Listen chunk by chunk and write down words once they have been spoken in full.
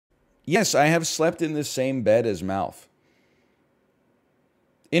Yes, I have slept in the same bed as Malf.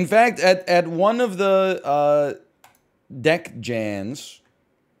 In fact, at one of the deck jans,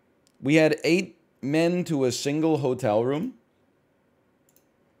 we had 8 men to a single hotel room.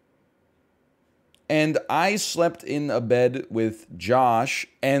 And I slept in a bed with Josh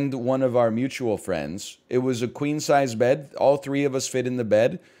and one of our mutual friends. It was a queen-size bed. All 3 of us fit in the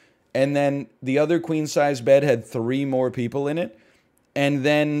bed. And then the other queen-size bed had 3 more people in it. And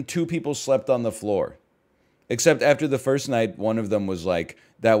then 2 people slept on the floor. Except after the first night, one of them was like,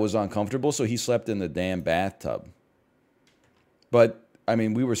 that was uncomfortable, so he slept in the damn bathtub. But, I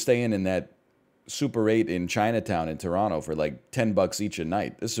mean, we were staying in that Super 8 in Chinatown in Toronto for like $10 each a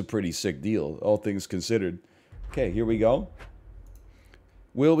night. This is a pretty sick deal, all things considered. Okay, here we go.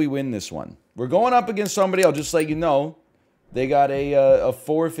 Will we win this one? We're going up against somebody, I'll just let you know. They got a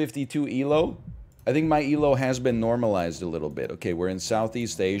 452 ELO. I think my ELO has been normalized a little bit. Okay, we're in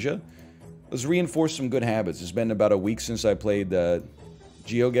Southeast Asia. Let's reinforce some good habits. It's been about a week since I played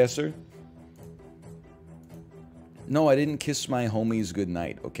GeoGuessr. No, I didn't kiss my homies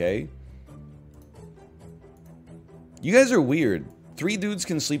goodnight, okay? You guys are weird. 3 dudes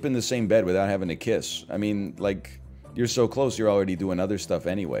can sleep in the same bed without having to kiss. I mean, like, you're so close, you're already doing other stuff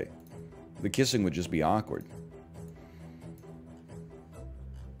anyway. The kissing would just be awkward.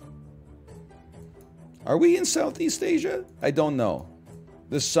 Are we in Southeast Asia? I don't know.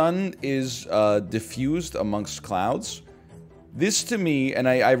 The sun is diffused amongst clouds. This to me, and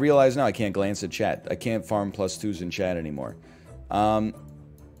I realize now I can't glance at chat. I can't farm +2s in chat anymore. I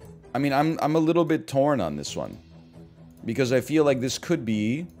mean, I'm a little bit torn on this one. Because I feel like this could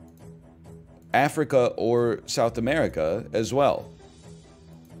be Africa or South America as well.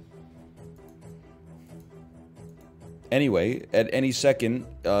 Anyway, at any second,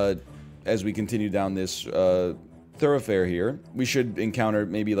 as we continue down this thoroughfare here, we should encounter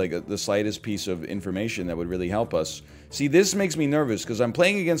maybe like the slightest piece of information that would really help us. See, this makes me nervous because I'm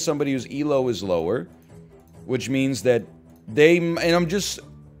playing against somebody whose ELO is lower, which means that they, and I'm just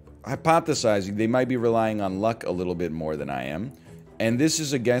hypothesizing, they might be relying on luck a little bit more than I am. And this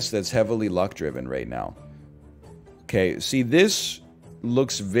is a guess that's heavily luck driven right now. Okay, see, this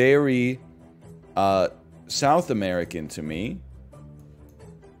looks very South American to me.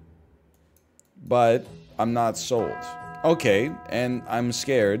 But I'm not sold. Okay, and I'm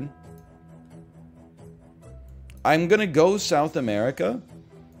scared. I'm gonna go South America.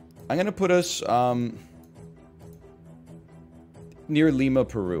 I'm gonna put us near Lima,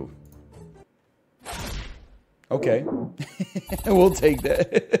 Peru. Okay. We'll take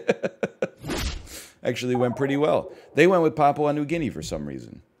that. Actually went pretty well. They went with Papua New Guinea for some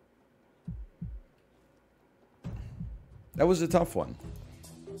reason. That was a tough one.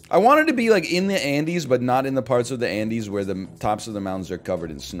 I wanted to be like in the Andes, but not in the parts of the Andes where the tops of the mountains are covered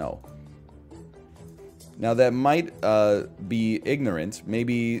in snow. Now that might be ignorant.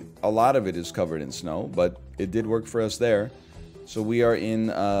 Maybe a lot of it is covered in snow, but it did work for us there. So we are in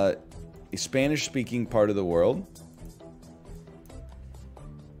a Spanish-speaking part of the world.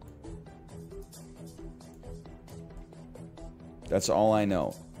 That's all I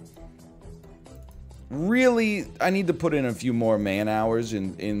know. Really, I need to put in a few more man hours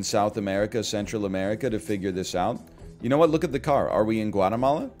in South America, Central America to figure this out. You know what? Look at the car. Are we in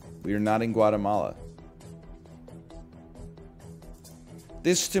Guatemala? We are not in Guatemala.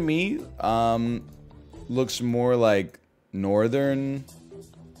 This, to me, looks more like northern.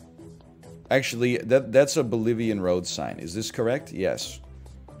 Actually, that's a Bolivian road sign. Is this correct? Yes.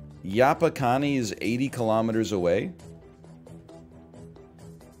 Yapacani is 80 kilometers away.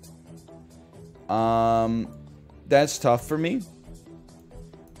 That's tough for me.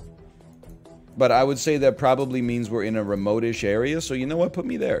 But I would say that probably means we're in a remote-ish area. So you know what? Put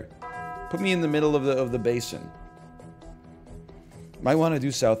me there. Put me in the middle of the basin. Might want to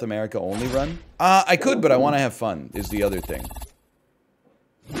do South America only run. I could, but I want to have fun is the other thing.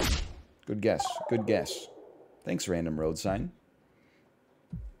 Good guess. Good guess. Thanks, random road sign.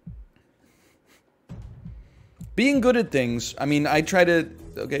 Being good at things, I mean, I try to...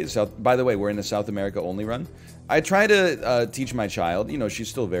 Okay, by the way, we're in a South America only run. I try to teach my child, you know, she's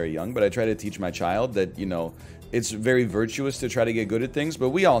still very young, but I try to teach my child that, you know, it's very virtuous to try to get good at things, but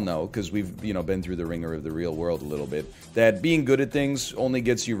we all know, because we've, you know, been through the ringer of the real world a little bit, that being good at things only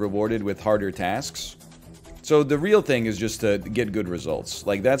gets you rewarded with harder tasks. So the real thing is just to get good results.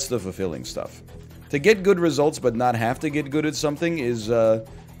 Like, that's the fulfilling stuff. To get good results but not have to get good at something is the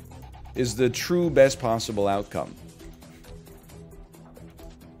true best possible outcome.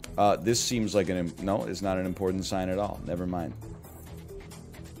 This seems like no, it's not an important sign at all. Never mind.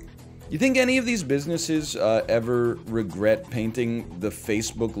 You think any of these businesses ever regret painting the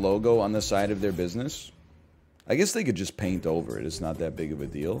Facebook logo on the side of their business? I guess they could just paint over it. It's not that big of a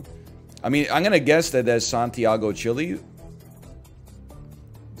deal. I mean, I'm going to guess that that's Santiago, Chile.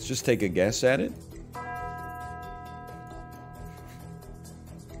 Let's just take a guess at it.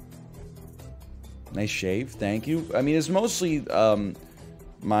 Nice shave, thank you. I mean, it's mostly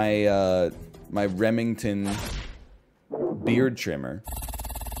my Remington beard trimmer.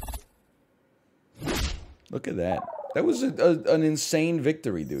 Look at that. That was an insane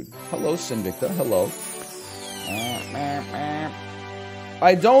victory, dude. Hello, Sinvicta. Hello.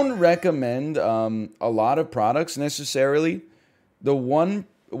 I don't recommend a lot of products necessarily. The one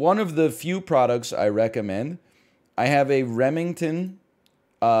of the few products I recommend, I have a Remington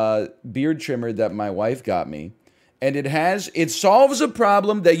beard trimmer that my wife got me. And it solves a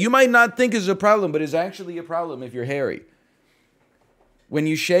problem that you might not think is a problem, but is actually a problem if you're hairy. When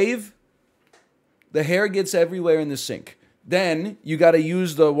you shave, the hair gets everywhere in the sink. Then you got to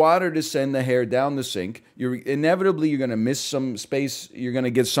use the water to send the hair down the sink. Inevitably you're going to miss some space. You're going to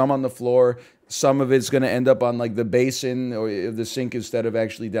get some on the floor. Some of it's going to end up on like the basin or the sink instead of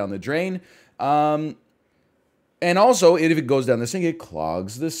actually down the drain. And also, if it goes down the sink, it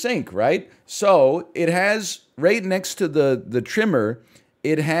clogs the sink, right? So it has right next to the trimmer,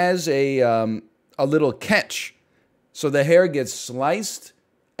 it has a little catch. So the hair gets sliced,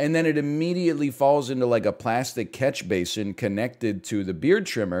 and then it immediately falls into like a plastic catch basin connected to the beard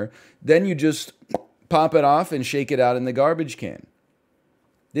trimmer. Then you just pop it off and shake it out in the garbage can.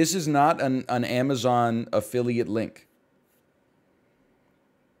 This is not an Amazon affiliate link.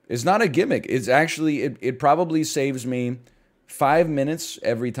 It's not a gimmick. It's actually, it probably saves me 5 minutes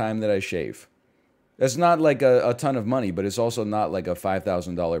every time that I shave. That's not like a ton of money, but it's also not like a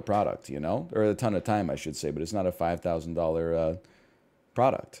 $5,000 product, you know? Or a ton of time, I should say, but it's not a $5,000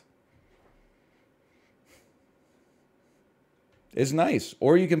 product. It's nice.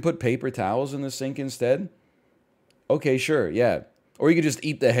 Or you can put paper towels in the sink instead. Okay, sure, yeah. Or you could just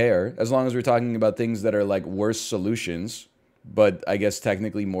eat the hair, as long as we're talking about things that are like worse solutions, but I guess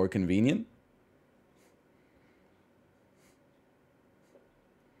technically more convenient.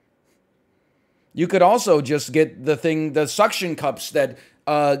 You could also just get the suction cups that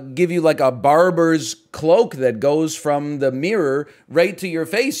give you like a barber's cloak that goes from the mirror right to your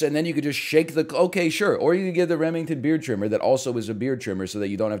face, and then you could just shake the, okay, sure. Or you could get the Remington beard trimmer that also is a beard trimmer so that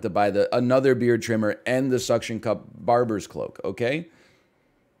you don't have to buy another beard trimmer and the suction cup barber's cloak, okay?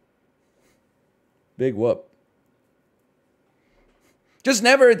 Big whoop. Just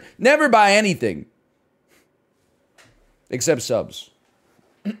never buy anything. Except subs.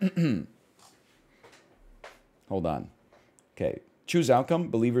 Hold on. Okay. Choose outcome.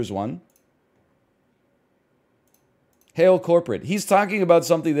 Believers won. Hail corporate. He's talking about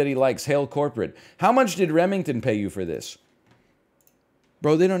something that he likes. Hail corporate. How much did Remington pay you for this?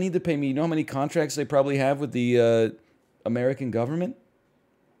 Bro, they don't need to pay me. You know how many contracts they probably have with the American government?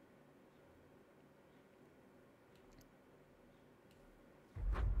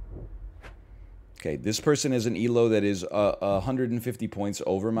 Okay, this person is an elo that is 150 points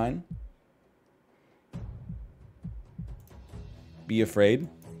over mine. Be afraid.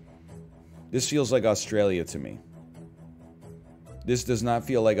 This feels like Australia to me. This does not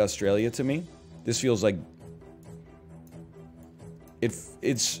feel like Australia to me. This feels like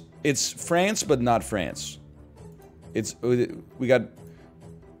it's France, but not France. We got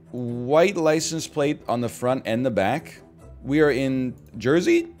white license plate on the front and the back. We are in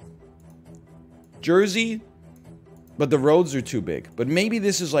Jersey. Jersey, but the roads are too big. But maybe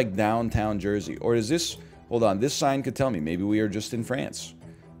this is like downtown Jersey. Or is this, hold on, this sign could tell me. Maybe we are just in France.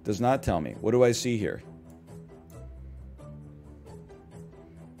 Does not tell me. What do I see here?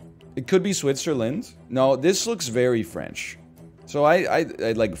 It could be Switzerland. No, this looks very French. So I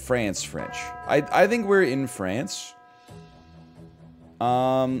like France French. I think we're in France.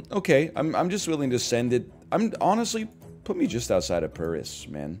 Okay, I'm just willing to send it. Honestly, put me just outside of Paris,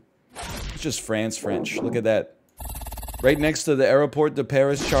 man. It's just France French. Look at that. Right next to the Aéroport de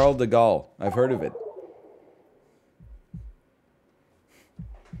Paris Charles de Gaulle. I've heard of it.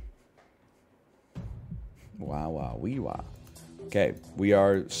 Wow, wow, wee wow. Okay, we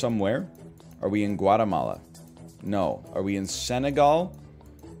are somewhere. Are we in Guatemala? No. Are we in Senegal?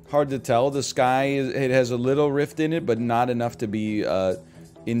 Hard to tell. The sky, it has a little rift in it, but not enough to be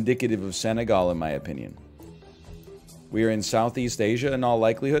indicative of Senegal, in my opinion. We are in Southeast Asia in all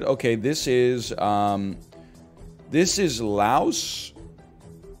likelihood. Okay, this is Laos.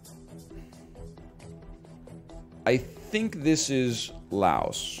 I think this is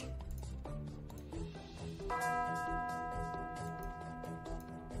Laos.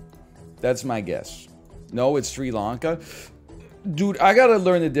 That's my guess. No, it's Sri Lanka. Dude, I gotta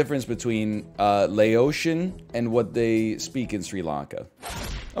learn the difference between Laotian and what they speak in Sri Lanka.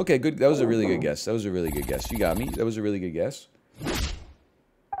 Okay, good. That was a really good guess. That was a really good guess. You got me. That was a really good guess.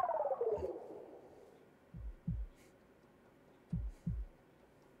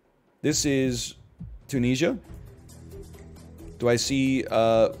 This is Tunisia. Do I see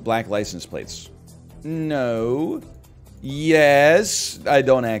black license plates? No. Yes. I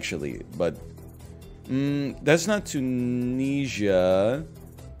don't actually, but... that's not Tunisia.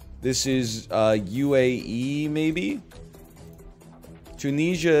 This is UAE, maybe?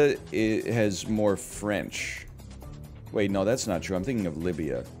 Tunisia has more French. Wait, no, that's not true. I'm thinking of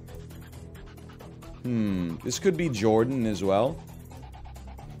Libya. This could be Jordan as well.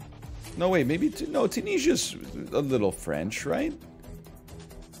 No, wait, maybe... no, Tunisia's a little French, right?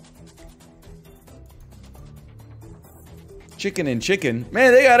 Chicken and chicken.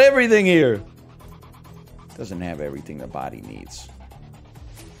 Man, they got everything here. Doesn't have everything the body needs.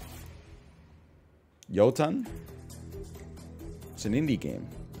 Jotun? It's an indie game.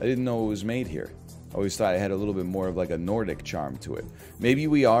 I didn't know it was made here. I always thought it had a little bit more of like a Nordic charm to it. Maybe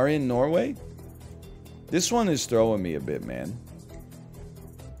we are in Norway? This one is throwing me a bit, man.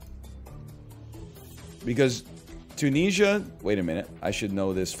 Because Tunisia... wait a minute. I should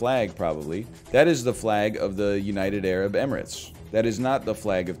know this flag, probably. That is the flag of the United Arab Emirates. That is not the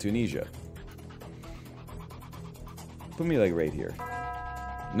flag of Tunisia. Put me, like, right here.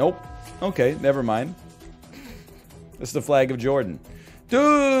 Nope. Okay, never mind. That's the flag of Jordan. Dude!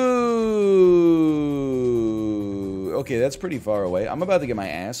 Okay, that's pretty far away. I'm about to get my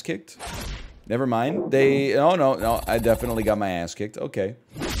ass kicked. Never mind. They... oh, no. I definitely got my ass kicked. Okay.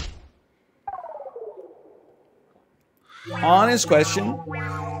 Honest question.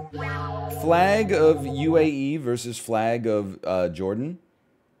 Flag of UAE versus flag of Jordan.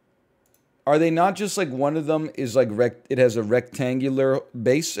 Are they not just like one of them is like it has a rectangular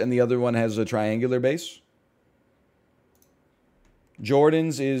base and the other one has a triangular base?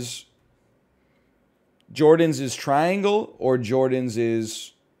 Jordan's is triangle or Jordan's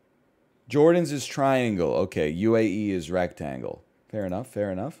is triangle. Okay, UAE is rectangle. Fair enough,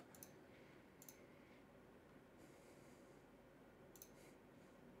 fair enough.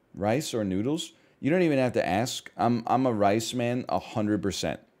 Rice or noodles? You don't even have to ask. I'm a rice man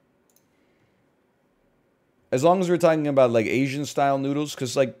 100%. As long as we're talking about like Asian style noodles,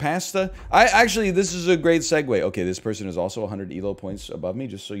 because like pasta, this is a great segue. Okay, this person is also 100 elo points above me,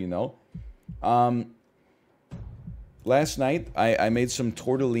 just so you know. Last night I made some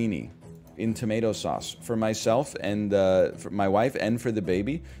tortellini in tomato sauce for myself and for my wife and for the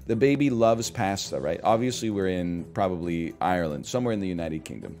baby. The baby loves pasta, right? Obviously we're in probably Ireland, somewhere in the United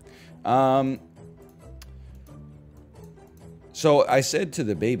Kingdom. So I said to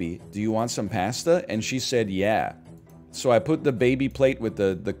the baby, do you want some pasta? And she said, yeah. So I put the baby plate with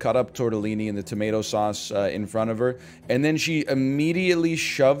the cut up tortellini and the tomato sauce in front of her. And then she immediately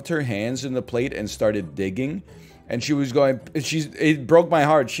shoved her hands in the plate and started digging. And she was going, it broke my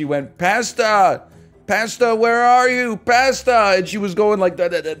heart. She went, pasta, pasta, where are you? Pasta. And she was going like,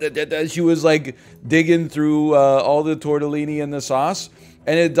 she was like digging through all the tortellini and the sauce.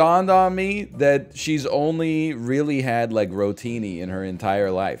 And it dawned on me that she's only really had like rotini in her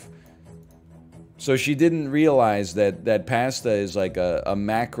entire life. So she didn't realize that pasta is like a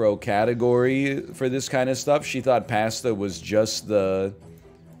macro category for this kind of stuff. She thought pasta was just the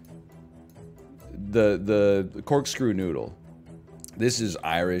corkscrew noodle. This is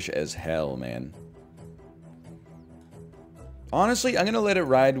Irish as hell, man. Honestly, I'm gonna let it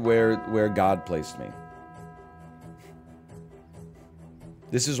ride where God placed me.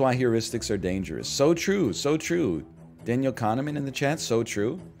 This is why heuristics are dangerous. So true, so true. Daniel Kahneman in the chat, so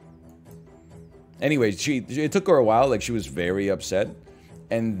true. Anyway, it took her a while, like she was very upset.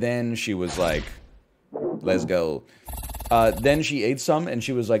 And then she was like, let's go. Then she ate some and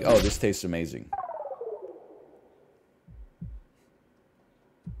she was like, oh, this tastes amazing.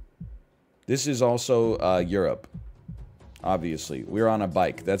 This is also Europe, obviously. We're on a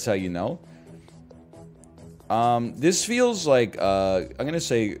bike, that's how you know. This feels like, I'm gonna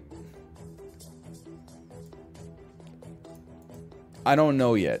say, I don't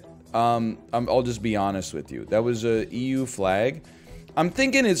know yet. I'll just be honest with you. That was a EU flag. I'm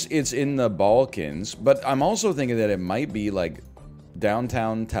thinking it's in the Balkans, but I'm also thinking that it might be like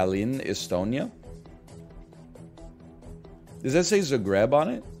downtown Tallinn, Estonia. Does that say Zagreb on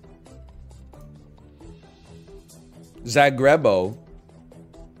it? Zagrebo.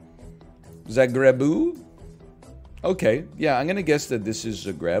 Zagrebu? Okay, yeah, I'm gonna guess that this is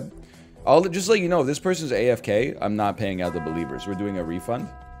Zagreb. I'll just let you know, if this person's AFK, I'm not paying out the believers. We're doing a refund.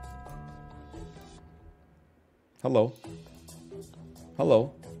 Hello.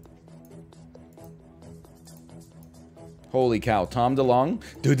 Hello. Holy cow. Tom DeLonge.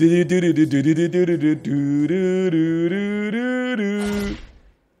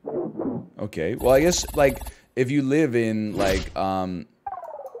 Okay. Well, I guess, like, if you live in, like,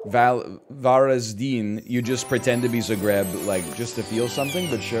 Varazdin, you just pretend to be Zagreb, like, just to feel something,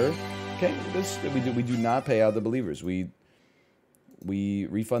 but sure. Okay. We do not pay out the believers. We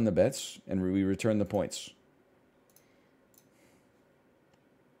refund the bets, and we return the points.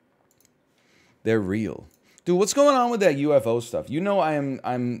 They're real. Dude, what's going on with that UFO stuff? You know I'm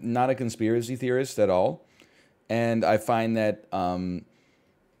not a conspiracy theorist at all. And I find that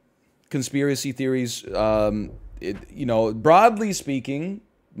conspiracy theories, you know, broadly speaking,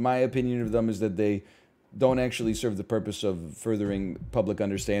 my opinion of them is that they don't actually serve the purpose of furthering public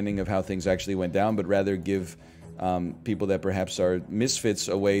understanding of how things actually went down, but rather give people that perhaps are misfits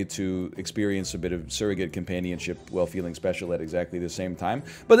a way to experience a bit of surrogate companionship while feeling special at exactly the same time.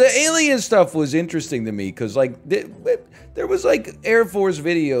 But the alien stuff was interesting to me because, like, there was, like, Air Force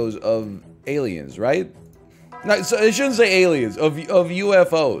videos of aliens, right? No, so I shouldn't say aliens, of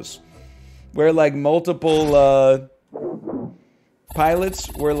UFOs, where, like, multiple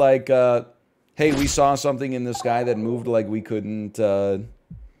pilots were like, hey, we saw something in the sky that moved like we couldn't...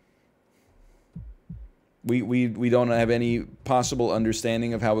 We don't have any possible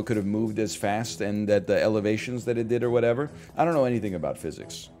understanding of how it could have moved as fast and at the elevations that it did or whatever. I don't know anything about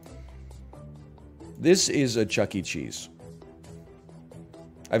physics. This is a Chuck E. Cheese.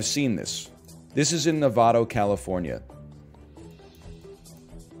 I've seen this. This is in Novato, California.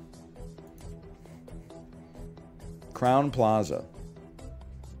 Crown Plaza.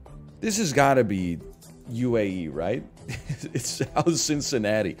 This has got to be UAE, right? It's South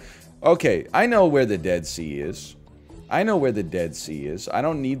Cincinnati. Okay, I know where the Dead Sea is. I know where the Dead Sea is. I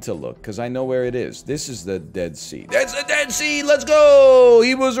don't need to look, because I know where it is. This is the Dead Sea. That's the Dead Sea! Let's go!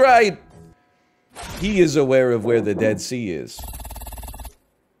 He was right! He is aware of where the Dead Sea is.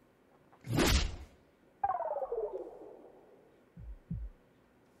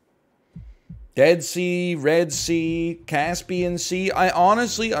 Dead Sea, Red Sea, Caspian Sea. I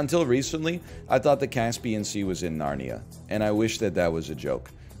honestly, until recently, I thought the Caspian Sea was in Narnia. And I wish that that was a joke.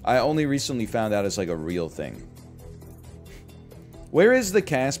 I only recently found out it's like a real thing. Where is the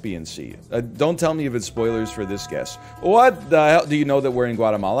Caspian Sea? Don't tell me if it's spoilers for this guess. What the hell? Do you know that we're in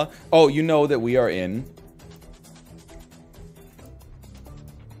Guatemala? Oh, you know that we are in...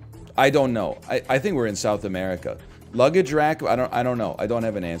 I don't know. I think we're in South America. Luggage rack? I don't know. I don't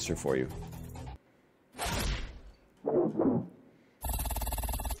have an answer for you.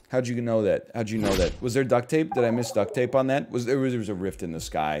 How'd you know that? How'd you know that? Was there duct tape? Did I miss duct tape on that? There was a rift in the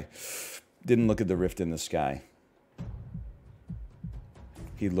sky. Didn't look at the rift in the sky.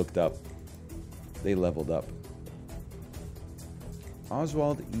 He looked up. They leveled up.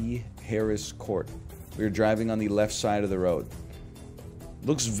 Oswald E. Harris Court. We were driving on the left side of the road.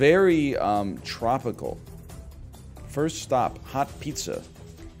 Looks very tropical. First stop, hot pizza.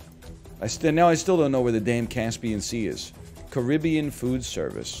 Now I still don't know where the damn Caspian Sea is. Caribbean Food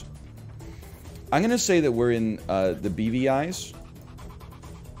Service. I'm going to say that we're in the BVIs.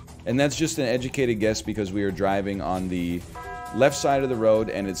 And that's just an educated guess because we are driving on the left side of the road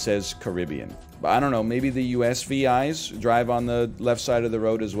and it says Caribbean. But I don't know, maybe the US VIs drive on the left side of the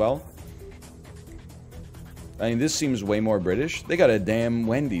road as well? I mean, this seems way more British. They got a damn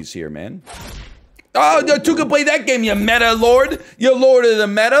Wendy's here, man. Oh, you can play that game, you meta lord! You lord of the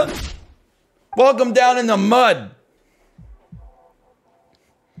meta! Welcome down in the mud!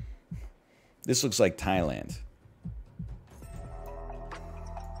 This looks like Thailand.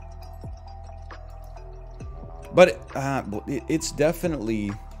 But it's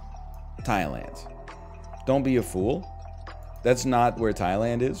definitely Thailand. Don't be a fool. That's not where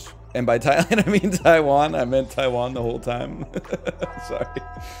Thailand is. And by Thailand, I mean Taiwan. I meant Taiwan the whole time. Sorry.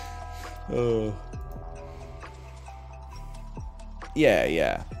 Oh.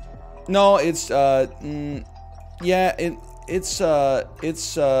 Yeah. No, it's, yeah, it's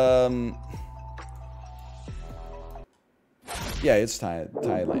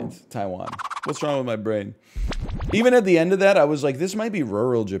Thailand. Taiwan. What's wrong with my brain? Even at the end of that, I was like, this might be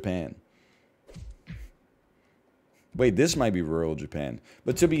rural Japan. Wait, this might be rural Japan.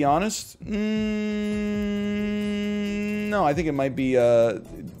 But to be honest, no, I think it might be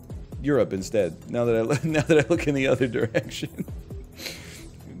Europe instead. Now that I look in the other direction.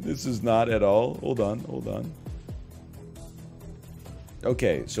 This is not at all. Hold on.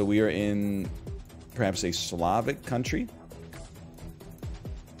 Okay, so we are in perhaps a Slavic country.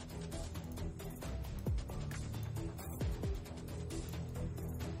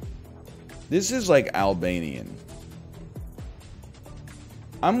 This is like Albanian.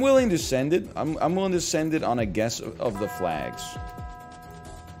 I'm willing to send it. I'm willing to send it on a guess of the flags.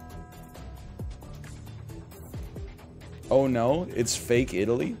 Oh no, it's fake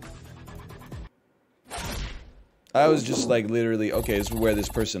Italy? I was just like literally, okay, this is where this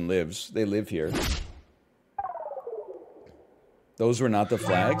person lives. They live here. Those were not the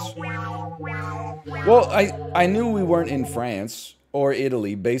flags? Well, I knew we weren't in France or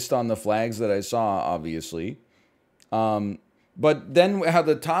Italy based on the flags that I saw, obviously. But then how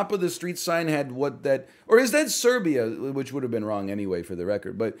the top of the street sign had what that... Or is that Serbia, which would have been wrong anyway for the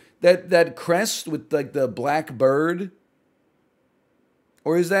record. But that crest with like the black bird...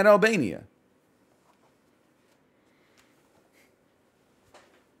 Or is that Albania?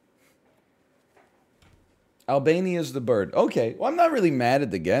 Albania's the bird. Okay, well, I'm not really mad at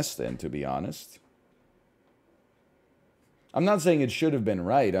the guess then, to be honest. I'm not saying it should have been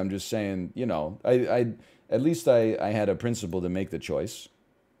right. I'm just saying, you know, at least I had a principle to make the choice.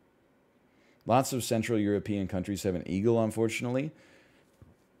 Lots of Central European countries have an eagle, unfortunately.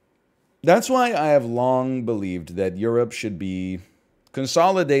 That's why I have long believed that Europe should be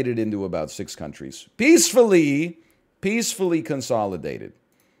consolidated into about 6 countries. Peacefully consolidated.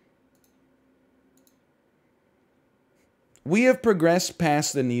 We have progressed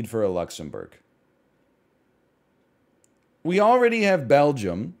past the need for a Luxembourg. We already have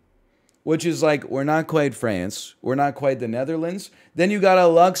Belgium, which is like, we're not quite France. We're not quite the Netherlands. Then you got a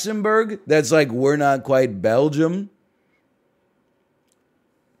Luxembourg that's like, we're not quite Belgium.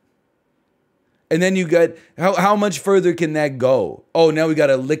 And then you got, how much further can that go? Oh, now we got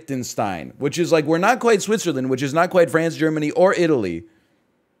a Liechtenstein, which is like, we're not quite Switzerland, which is not quite France, Germany, or Italy.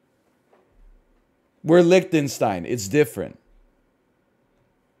 We're Liechtenstein. It's different.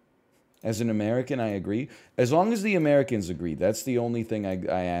 As an American, I agree. As long as the Americans agree, that's the only thing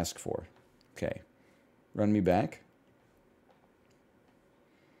I ask for. Okay. Run me back.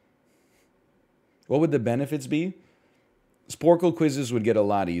 What would the benefits be? Sporkle quizzes would get a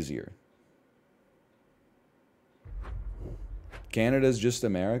lot easier. Canada's just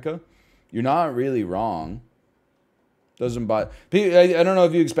America? You're not really wrong. Doesn't bother. I don't know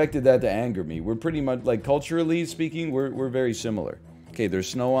if you expected that to anger me. We're pretty much, like, culturally speaking, we're very similar. Okay, there's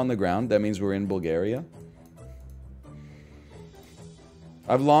snow on the ground. That means we're in Bulgaria.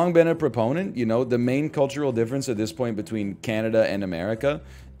 I've long been a proponent. You know, the main cultural difference at this point between Canada and America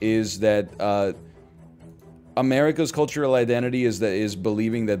is that America's cultural identity is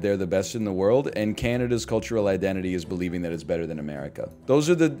believing that they're the best in the world, and Canada's cultural identity is believing that it's better than America. Those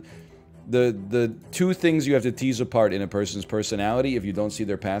are the two things you have to tease apart in a person's personality if you don't see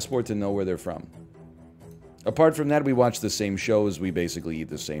their passport to know where they're from. Apart from that, we watch the same shows. We basically eat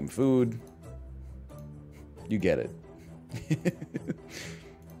the same food. You get it.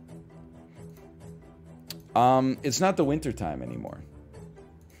 It's not the winter time anymore.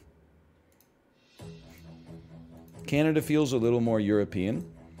 Canada feels a little more European.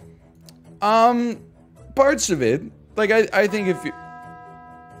 Parts of it. Like, I think if you...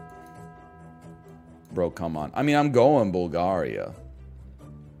 Bro, come on. I mean, I'm going Bulgaria.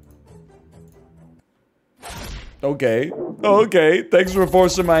 Okay. Okay. Thanks for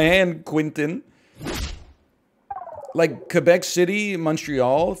forcing my hand, Quentin. Like, Quebec City,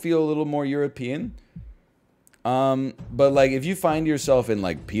 Montreal feel a little more European. But, like, if you find yourself in,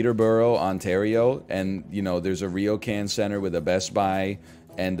 like, Peterborough, Ontario, and, you know, there's a RioCan Center with a Best Buy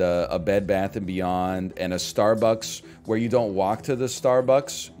and a Bed Bath & Beyond and a Starbucks where you don't walk to the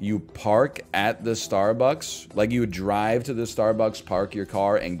Starbucks, you park at the Starbucks. Like, you would drive to the Starbucks, park your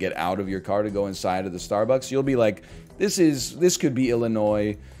car, and get out of your car to go inside of the Starbucks. You'll be like, this could be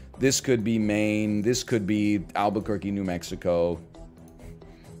Illinois, this could be Maine, this could be Albuquerque, New Mexico.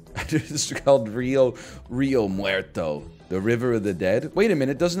 It's called Rio Muerto, the River of the Dead. Wait a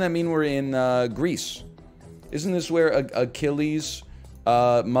minute, doesn't that mean we're in Greece? Isn't this where Achilles'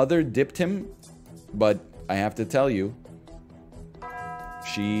 mother dipped him? But I have to tell you,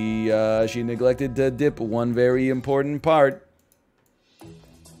 she neglected to dip one very important part.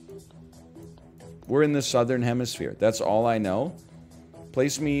 We're in the southern hemisphere. That's all I know.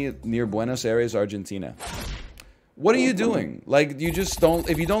 Place me near Buenos Aires, Argentina. What are you doing? Like, you just don't...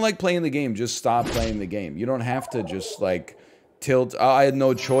 If you don't like playing the game, just stop playing the game. You don't have to just, like, tilt... I had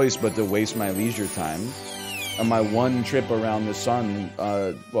no choice but to waste my leisure time on my one trip around the sun.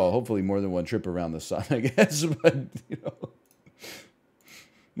 Well, hopefully more than one trip around the sun, I guess. But, you know...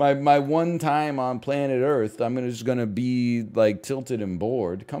 My one time on planet Earth, I'm just gonna be, like, tilted and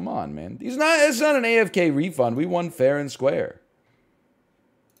bored. Come on, man. It's not an AFK refund. We won fair and square.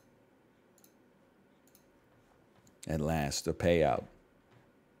 At last, a payout.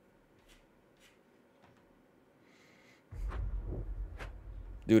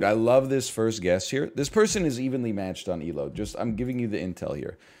 Dude, I love this first guess here. This person is evenly matched on Elo. Just, I'm giving you the intel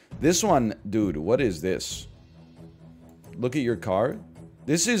here. This one, dude, what is this? Look at your car.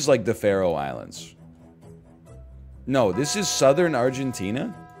 This is like the Faroe Islands. No, this is southern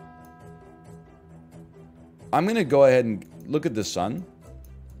Argentina. I'm gonna go ahead and look at the sun.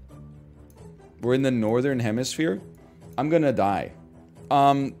 We're in the northern hemisphere. I'm gonna die.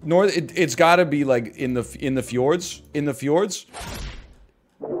 It's gotta be like in the fjords. In the fjords.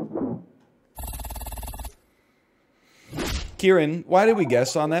 Kieran, why did we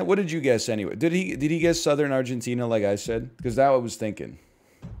guess on that? What did you guess anyway? Did he guess southern Argentina like I said? Because that I was thinking.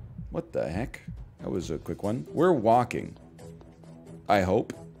 What the heck? That was a quick one. We're walking. I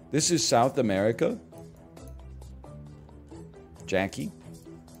hope. This is South America. Jackie.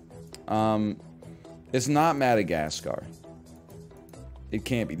 It's not Madagascar. It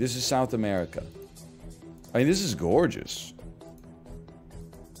can't be. This is South America. I mean, this is gorgeous.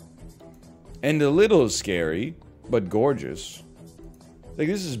 And a little scary, but gorgeous. Like,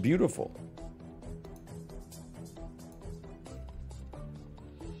 this is beautiful.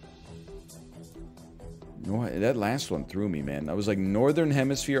 You know what? That last one threw me, man. I was like, Northern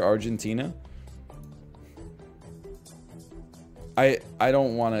Hemisphere, Argentina. I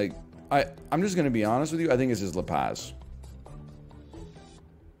don't want to... I'm just going to be honest with you. I think this is La Paz.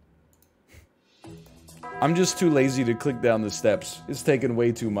 I'm just too lazy to click down the steps. It's taken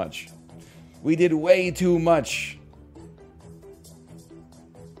way too much. We did way too much.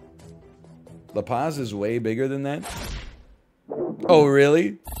 La Paz is way bigger than that? Oh,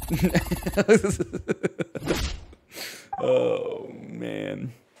 really? Oh,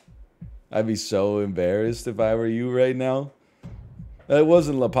 man. I'd be so embarrassed if I were you right now. It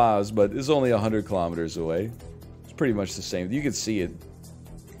wasn't La Paz, but it's only 100 kilometers away. It's pretty much the same. You can see it.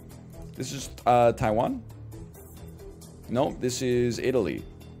 This is Taiwan? No, this is Italy.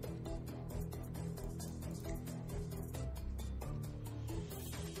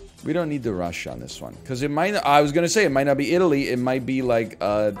 We don't need to rush on this one. Because it might... I was going to say, it might not be Italy. It might be, like,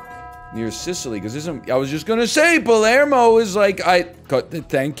 near Sicily. Because isn't... I was just going to say, Palermo is, like...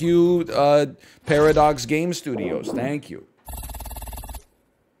 Thank you, Paradox Game Studios. Thank you.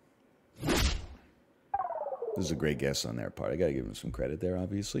 This is a great guess on their part. I gotta give them some credit there,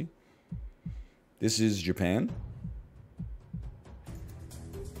 obviously. This is Japan.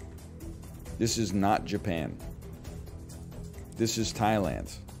 This is not Japan. This is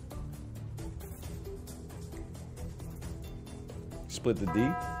Thailand. Split the D.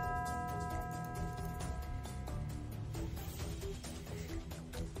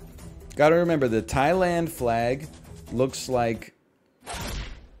 Gotta remember, the Thailand flag looks like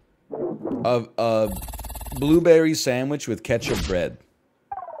a blueberry sandwich with ketchup bread.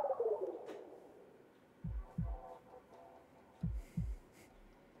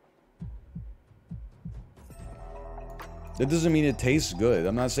 That doesn't mean it tastes good.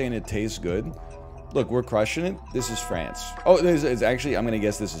 I'm not saying it tastes good. Look, we're crushing it. This is France. Oh, it's actually, I'm gonna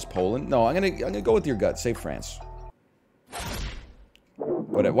guess this is Poland. No, I'm gonna go with your gut. Say France.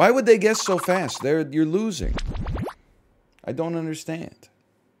 But why would they guess so fast? You're losing. I don't understand.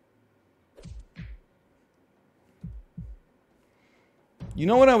 You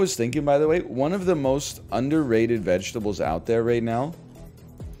know what I was thinking, by the way? One of the most underrated vegetables out there right now.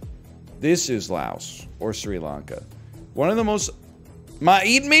 This is Laos or Sri Lanka. One of the most...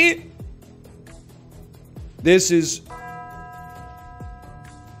 eat me? This is...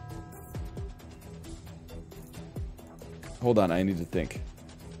 Hold on, I need to think.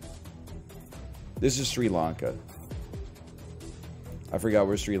 This is Sri Lanka. I forgot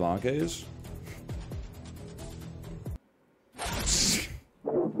where Sri Lanka is.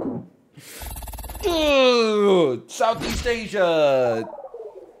 Southeast Asia.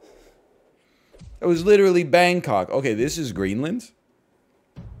 It was literally Bangkok. Okay, this is Greenland.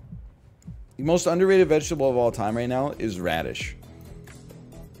 The most underrated vegetable of all time right now is radish.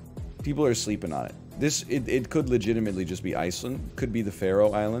 People are sleeping on it. It could legitimately just be Iceland. Could be the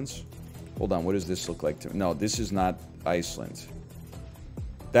Faroe Islands. Hold on, what does this look like to me? No, this is not Iceland.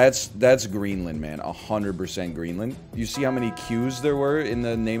 That's Greenland, man. 100% Greenland. You see how many Q's there were in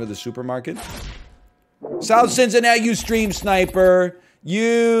the name of the supermarket? South Cincinnati, you stream sniper.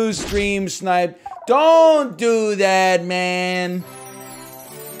 You stream snipe. Don't do that, man.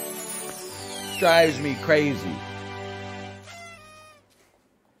 Drives me crazy.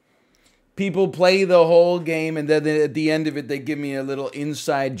 People play the whole game, and then at the end of it, they give me a little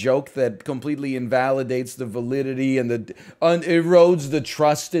inside joke that completely invalidates the validity and erodes the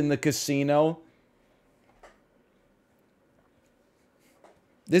trust in the casino.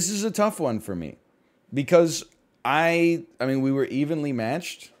 This is a tough one for me. Because I mean, we were evenly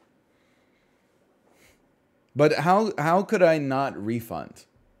matched. But how could I not refund?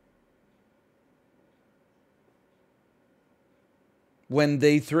 When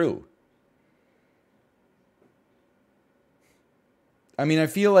they threw. I mean, I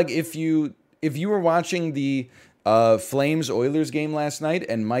feel like if you were watching the Flames Oilers game last night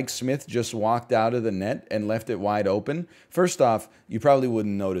and Mike Smith just walked out of the net and left it wide open, first off, you probably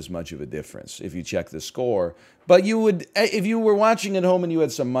wouldn't notice much of a difference if you check the score. But you would, if you were watching at home and you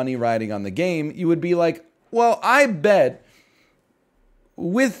had some money riding on the game, you would be like, well, I bet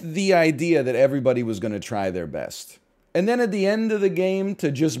with the idea that everybody was going to try their best. And then at the end of the game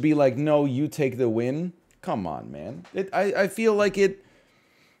to just be like, no, you take the win. Come on, man. I feel like it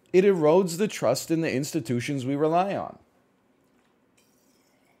erodes the trust in the institutions we rely on.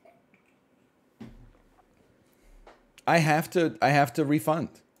 I have to refund.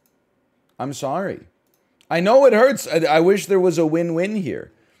 I'm sorry. I know it hurts. I wish there was a win-win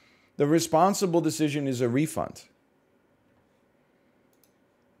here. The responsible decision is a refund.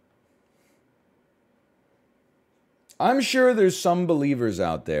 I'm sure there's some believers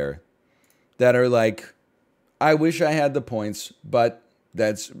out there that are like, I wish I had the points, but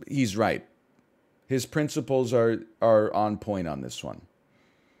he's right. His principles are on point on this one.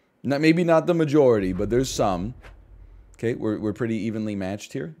 Maybe not the majority, but there's some. Okay, we're pretty evenly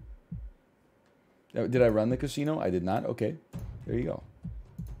matched here. Did I run the casino? I did not. Okay, there you go.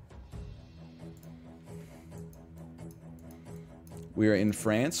 We are in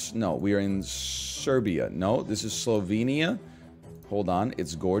France. No, we are in Serbia. No, this is Slovenia. Hold on,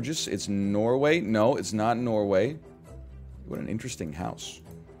 it's gorgeous. It's Norway. No, it's not Norway. What an interesting house.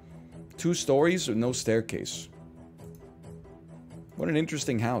 2 stories with no staircase. What an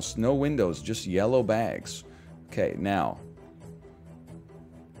interesting house. No windows, just yellow bags. Okay, now.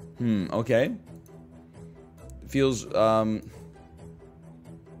 Okay. Feels,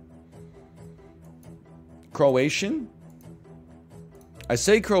 Croatian? I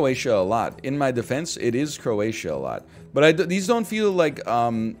say Croatia a lot. In my defense, it is Croatia a lot. But these don't feel like,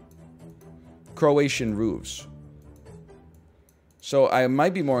 Croatian roofs. So I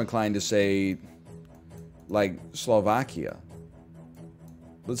might be more inclined to say, like, Slovakia.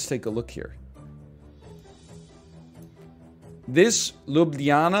 Let's take a look here. This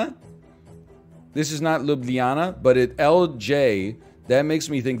Ljubljana, this is not Ljubljana, but it LJ, that makes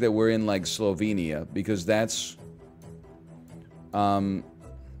me think that we're in, like, Slovenia, because that's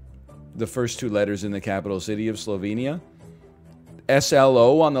the first 2 letters in the capital city of Slovenia.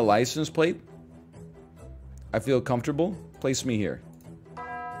 SLO on the license plate. I feel comfortable. Place me here.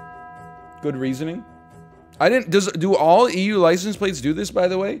 Good reasoning. Do all EU license plates do this, by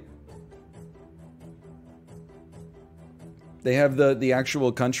the way? They have the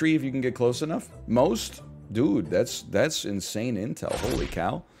actual country if you can get close enough? Most? Dude, that's insane intel. Holy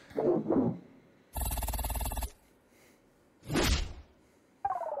cow.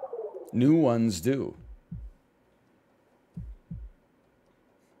 New ones do.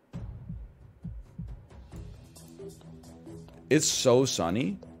 It's so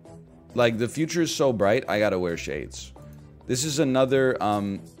sunny. Like, the future is so bright, I gotta wear shades. This is another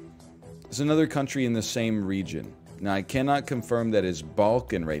country in the same region. Now, I cannot confirm that it's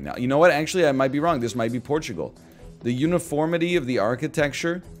Balkan right now. You know what? Actually, I might be wrong. This might be Portugal. The uniformity of the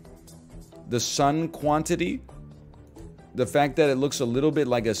architecture, the sun quantity, the fact that it looks a little bit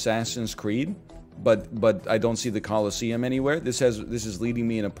like Assassin's Creed, but I don't see the Colosseum anywhere. This is leading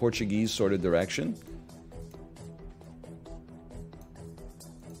me in a Portuguese sort of direction.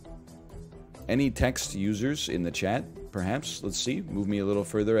 Any text users in the chat, perhaps? Let's see. Move me a little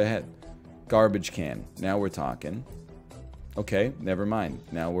further ahead. Garbage can. Now we're talking. Okay, never mind.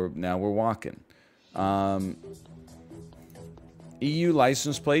 Now we're walking. EU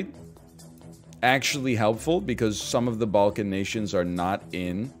license plate. Actually helpful because some of the Balkan nations are not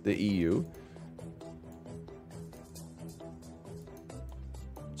in the EU.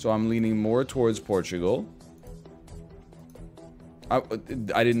 So I'm leaning more towards Portugal. I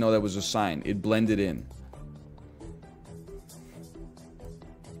didn't know that was a sign. It blended in.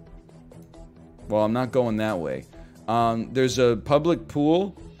 Well, I'm not going that way. There's a public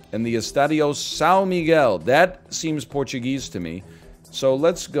pool in the Estadio São Miguel. That seems Portuguese to me. So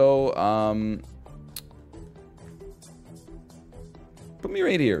let's go... put me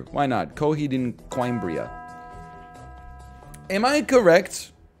right here. Why not? Corrida em Coimbra. Am I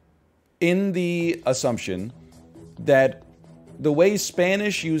correct in the assumption that the way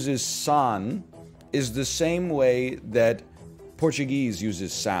Spanish uses san is the same way that Portuguese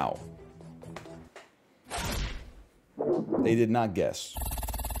uses sal? They did not guess.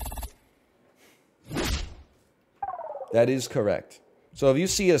 That is correct. So if you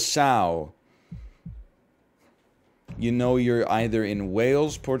see a sow, you know you're either in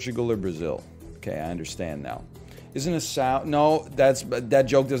Wales, Portugal, or Brazil. Okay, I understand now. Isn't a sow... No, that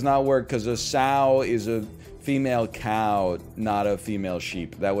joke does not work because a sow is a female cow, not a female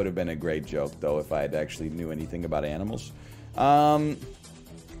sheep. That would have been a great joke, though, if I had actually knew anything about animals.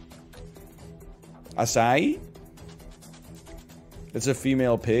 Acai? It's a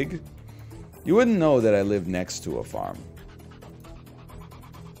female pig? You wouldn't know that I live next to a farm.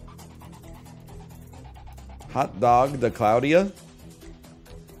 Hot dog the Claudia?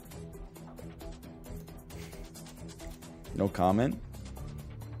 No comment?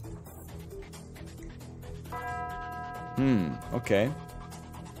 Okay.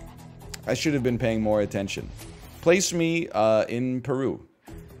 I should have been paying more attention. Place me in Peru.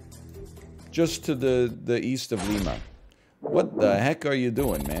 Just to the east of Lima. What the heck are you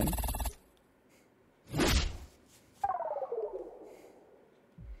doing, man?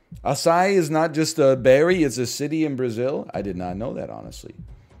 Acai is not just a berry, it's a city in Brazil? I did not know that, honestly.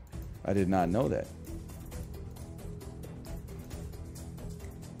 I did not know that.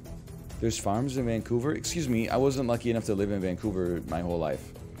 There's farms in Vancouver? Excuse me, I wasn't lucky enough to live in Vancouver my whole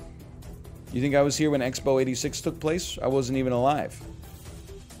life. You think I was here when Expo 86 took place? I wasn't even alive.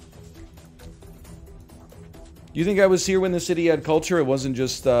 You think I was here when the city had culture? It wasn't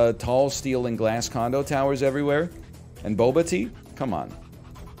just tall steel and glass condo towers everywhere? And boba tea? Come on.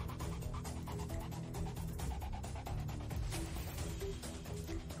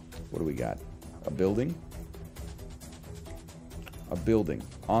 What do we got? A building? A building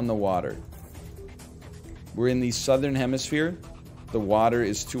on the water. We're in the southern hemisphere. The water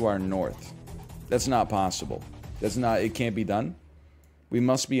is to our north. That's not possible. It can't be done. We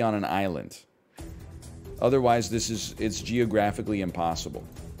must be on an island. Otherwise, it's geographically impossible.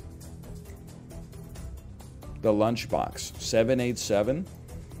 The lunchbox. 787?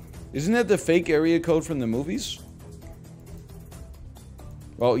 Isn't that the fake area code from the movies?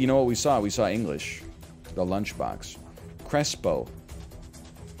 Well, you know what we saw? We saw English. The lunchbox. Crespo.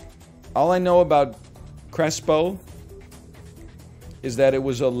 All I know about Crespo is that it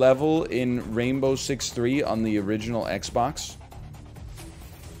was a level in Rainbow Six 3 on the original Xbox.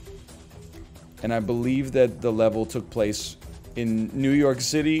 And I believe that the level took place in New York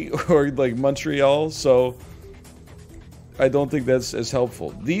City or like Montreal, so I don't think that's as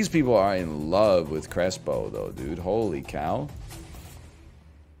helpful. These people are in love with Crespo though, dude. Holy cow.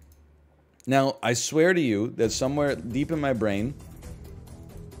 Now, I swear to you that somewhere deep in my brain,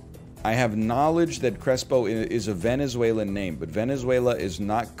 I have knowledge that Crespo is a Venezuelan name, but Venezuela is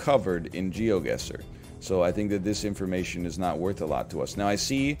not covered in GeoGuessr. So I think that this information is not worth a lot to us. Now, I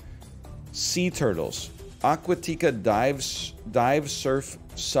see sea turtles. Aquatica dive surf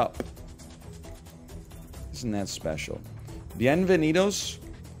sup. Isn't that special? Bienvenidos.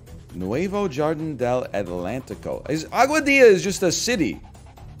 Nuevo Jardín del Atlántico. Aguadilla is just a city.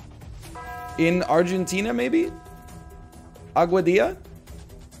 In Argentina, maybe? Aguadilla?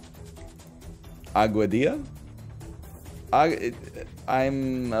 Aguadilla?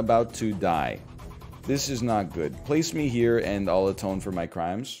 I'm about to die. This is not good. Place me here and I'll atone for my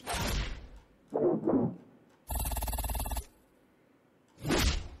crimes.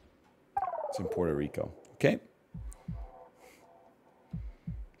 It's in Puerto Rico. Okay?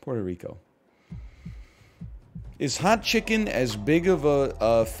 Puerto Rico. Is hot chicken as big of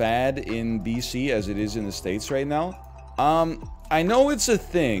a fad in BC as it is in the States right now? I know it's a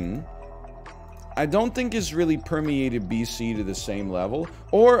thing. I don't think it's really permeated BC to the same level.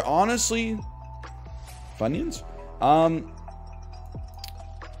 Or, honestly... Funyuns?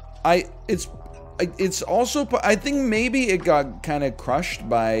 It's also... I think maybe it got kind of crushed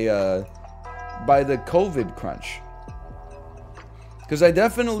by the COVID crunch. Because I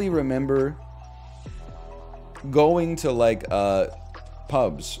definitely remember going to like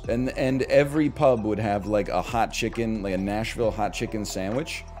pubs and every pub would have like a hot chicken, like a Nashville hot chicken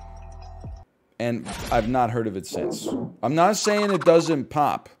sandwich, and I've not heard of it since. I'm not saying it doesn't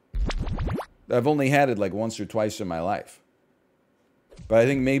pop. I've only had it like once or twice in my life, but I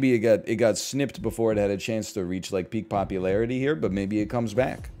think maybe it got snipped before it had a chance to reach like peak popularity here. But maybe it comes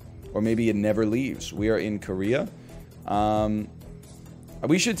back, or maybe it never leaves. We are in Korea.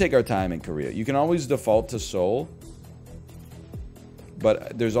 We should take our time in Korea. You can always default to Seoul,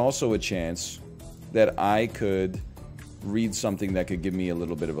 but there's also a chance that I could read something that could give me a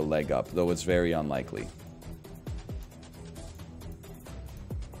little bit of a leg up, though it's very unlikely.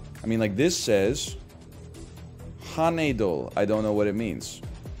 I mean, like this says, Hanedol. I don't know what it means.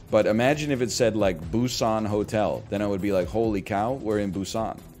 But imagine if it said like Busan Hotel. Then I would be like, holy cow, we're in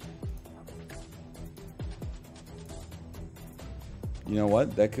Busan. You know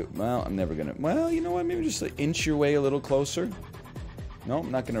what? That could... Well, I'm never gonna... Well, you know what? Maybe just inch your way a little closer. No, I'm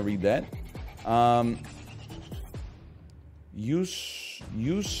not gonna read that. Yusung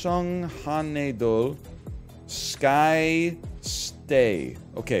Hanedo Sky Stay.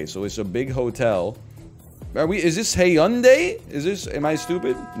 Okay, so it's a big hotel. Are we... Is this Hyundai? Is this... Am I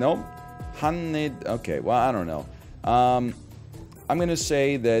stupid? No. Haned... Okay, well, I don't know. I'm gonna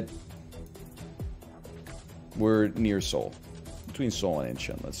say that we're near Seoul. Between Seoul and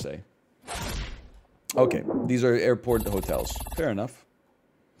Incheon, let's say. Okay, these are airport hotels. Fair enough.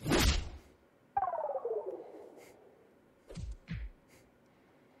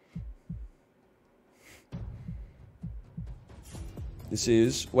 This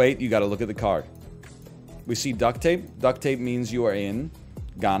is... Wait, you gotta look at the card. We see duct tape. Duct tape means you are in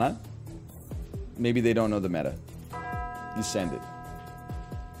Ghana. Maybe they don't know the meta. You send it.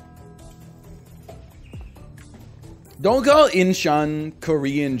 Don't call Incheon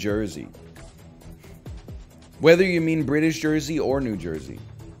Korean Jersey. Whether you mean British Jersey or New Jersey.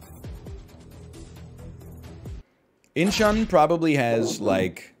 Incheon probably has,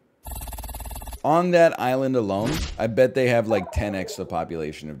 like... On that island alone, I bet they have, like, 10x the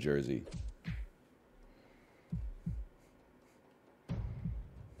population of Jersey.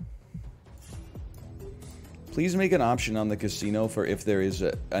 Please make an option on the casino for if there is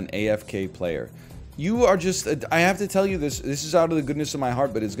an AFK player. You are just... I have to tell you this. This is out of the goodness of my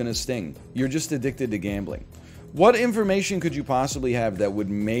heart, but it's going to sting. You're just addicted to gambling. What information could you possibly have that would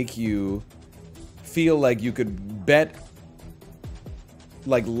make you feel like you could bet,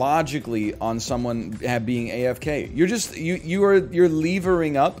 like, logically on someone being AFK? You're just... You're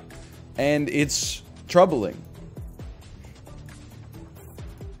levering up, and it's troubling.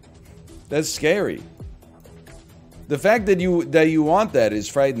 That's scary. The fact that you want that is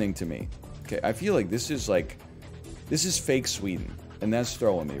frightening to me. Okay, I feel like this is fake Sweden, and that's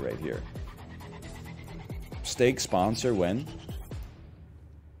throwing me right here. Steak sponsor when?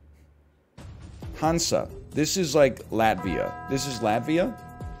 Hansa. This is like Latvia. This is Latvia?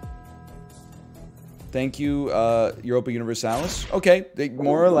 Thank you, Europa Universalis. Okay,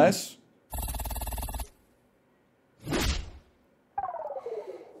 more or less.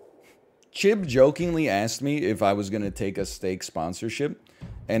 Chib jokingly asked me if I was going to take a steak sponsorship,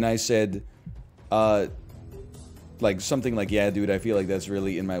 and I said, like, something like, yeah, dude, I feel like that's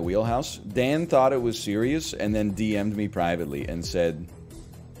really in my wheelhouse. Dan thought it was serious, and then DM'd me privately and said,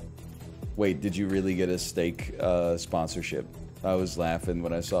 wait, did you really get a steak sponsorship? I was laughing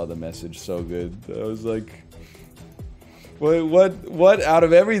when I saw the message. So good. I was like, what out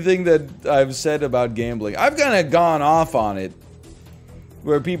of everything that I've said about gambling, I've kind of gone off on it.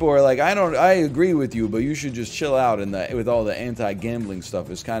 Where people are like, I agree with you, but you should just chill out, and with all the anti-gambling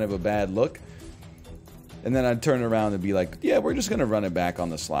stuff is kind of a bad look. And then I'd turn around and be like, yeah, we're just going to run it back on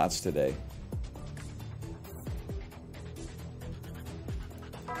the slots today.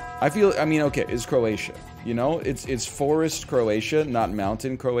 I mean, okay, it's Croatia. You know, it's forest Croatia, not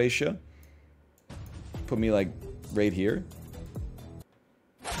mountain Croatia. Put me, like, right here.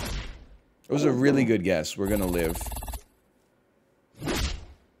 It was a really good guess. We're going to live.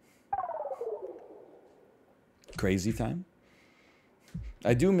 Crazy time.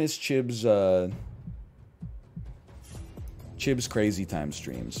 I do miss Chib's crazy time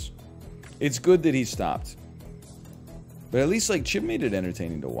streams. It's good that he stopped, but at least, like, Chib made it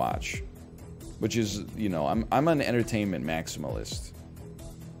entertaining to watch, which is, you know, I'm an entertainment maximalist.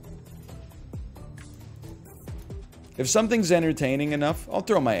 If something's entertaining enough, I'll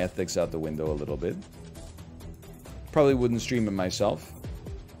throw my ethics out the window a little bit. Probably wouldn't stream it myself.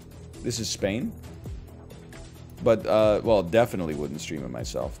 This is Spain. But, well, definitely wouldn't stream it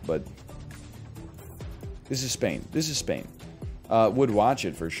myself, but this is Spain. This is Spain. Would watch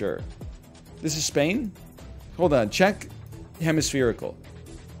it for sure. This is Spain? Hold on, check hemispherical.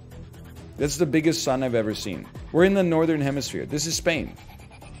 That's the biggest sun I've ever seen. We're in the northern hemisphere. This is Spain.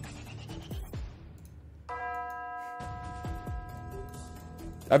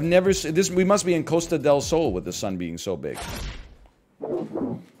 I've never seen this. We must be in Costa del Sol with the sun being so big.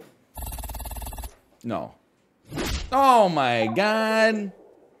 No. Oh my god.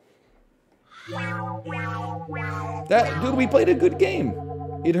 Dude, we played a good game.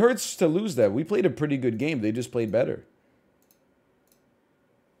 It hurts to lose that. We played a pretty good game. They just played better.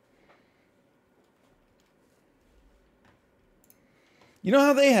 You know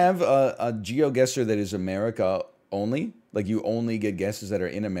how they have a GeoGuessr that is America only? Like, you only get guesses that are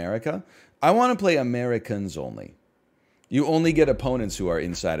in America? I want to play Americans only. You only get opponents who are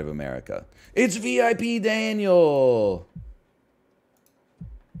inside of America. It's VIP Daniel!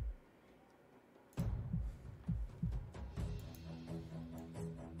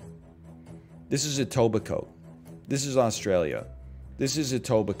 This is Etobicoke. This is Australia. This is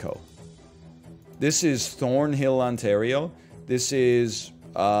Etobicoke. This is Thornhill, Ontario. This is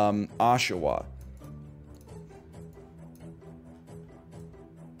Oshawa.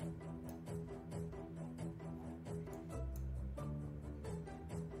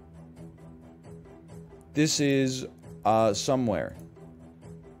 This is somewhere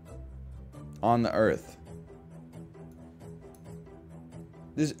on the earth.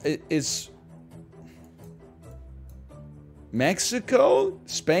 This is Mexico?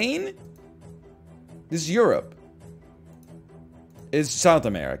 Spain? This is Europe. It's South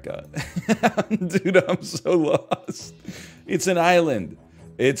America. Dude, I'm so lost. It's an island.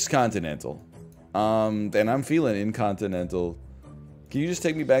 It's continental. And I'm feeling incontinental. Can you just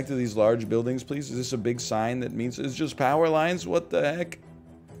take me back to these large buildings, please? Is this a big sign that means it's just power lines? What the heck?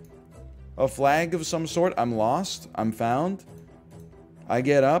 A flag of some sort? I'm lost. I'm found. I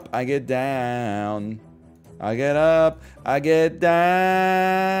get up. I get down. I get up. I get down.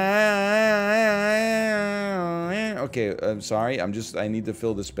 Okay, I'm sorry. I need to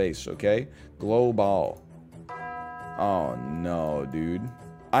fill the space, okay? Glow ball. Oh, no, dude.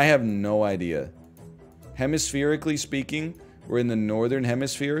 I have no idea. Hemispherically speaking, we're in the northern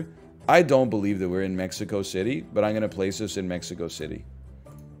hemisphere. I don't believe that we're in Mexico City, but I'm going to place us in Mexico City.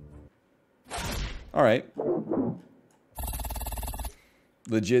 All right.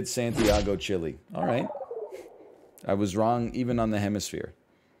 Legit Santiago, Chile. All right. I was wrong even on the hemisphere.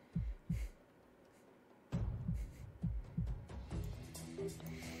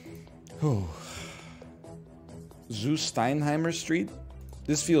 Zeus Steinheimer Street?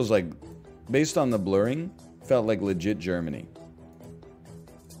 This feels like, based on the blurring, felt like legit Germany.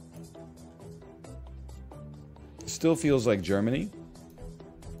 Still feels like Germany.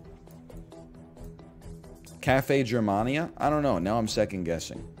 Cafe Germania? I don't know. Now I'm second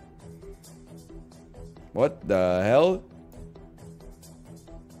guessing. What the hell?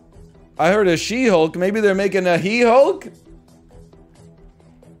 I heard a She-Hulk. Maybe they're making a He-Hulk?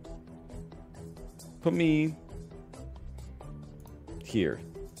 Put me here.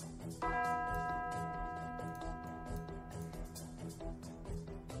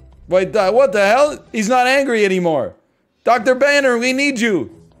 Wait, what the hell? He's not angry anymore. Dr. Banner, we need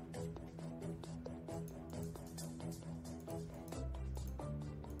you.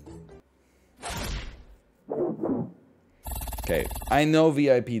 Okay, I know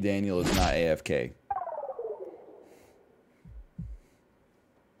VIP Daniel is not AFK.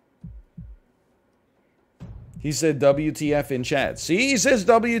 He said WTF in chat. See, he says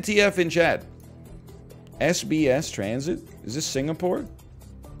WTF in chat. SBS Transit? Is this Singapore?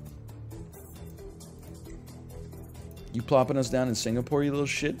 You plopping us down in Singapore, you little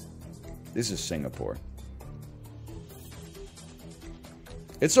shit? This is Singapore.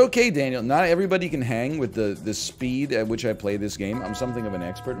 It's okay, Daniel. Not everybody can hang with the speed at which I play this game. I'm something of an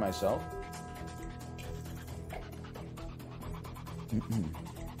expert myself.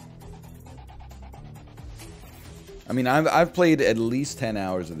 I mean, I've played at least 10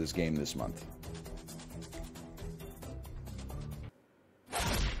 hours of this game this month.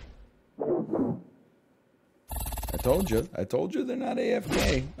 I told you they're not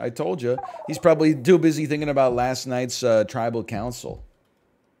AFK. I told you. He's probably too busy thinking about last night's tribal council.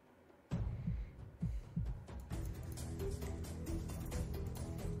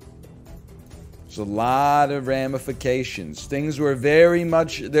 There's a lot of ramifications. Things were very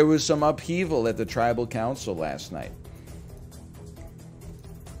much... There was some upheaval at the tribal council last night.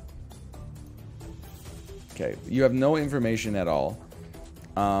 Okay, you have no information at all.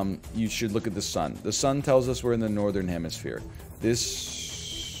 You should look at the sun. The sun tells us we're in the northern hemisphere.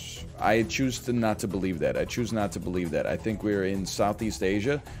 This... I choose not to believe that. I choose not to believe that. I think we're in Southeast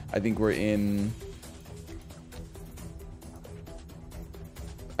Asia. I think we're in...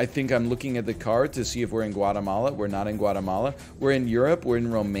 I think I'm looking at the card to see if we're in Guatemala. We're not in Guatemala. We're in Europe. We're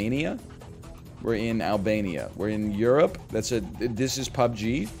in Romania. We're in Albania. We're in Europe. This is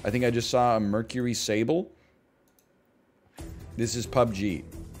PUBG. I think I just saw a Mercury Sable. This is PUBG.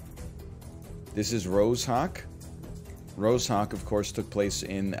 This is Rosehawk. Rosehawk, of course, took place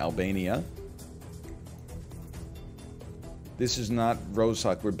in Albania. This is not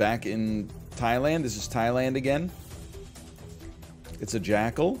Rosehawk. We're back in Thailand. This is Thailand again. It's a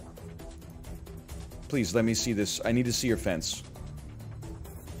jackal. Please, let me see this. I need to see your fence.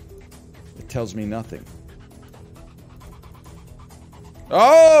 It tells me nothing.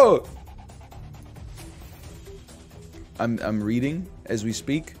 Oh! I'm reading as we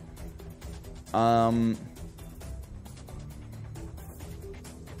speak. I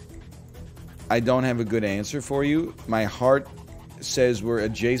don't have a good answer for you. My heart says we're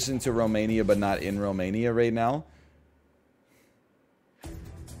adjacent to Romania but not in Romania right now.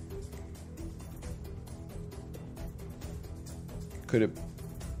 Could it...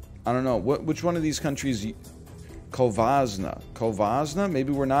 I don't know. Which one of these countries... Kovazna. Kovazna?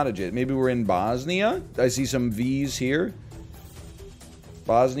 Maybe we're not adjacent. Maybe we're in Bosnia? I see some V's here.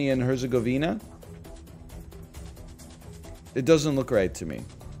 Bosnia and Herzegovina? It doesn't look right to me.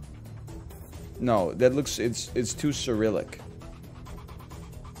 No, that looks... It's too Cyrillic.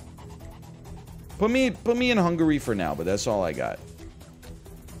 Put me in Hungary for now, but that's all I got.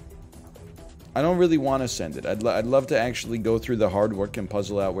 I don't really want to send it. I'd love to actually go through the hard work and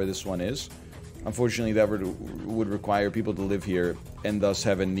puzzle out where this one is. Unfortunately, that would require people to live here and thus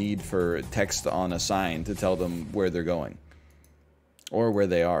have a need for text on a sign to tell them where they're going. Or where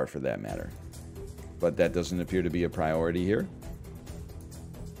they are, for that matter. But that doesn't appear to be a priority here.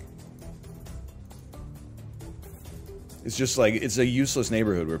 It's just like, it's a useless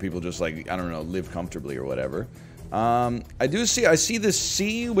neighborhood where people just like, I don't know, live comfortably or whatever. I see the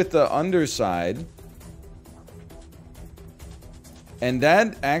C with the underside. And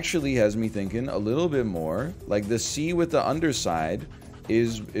that actually has me thinking a little bit more. Like the C with the underside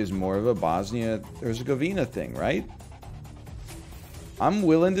is more of a Bosnia-Herzegovina thing, right? I'm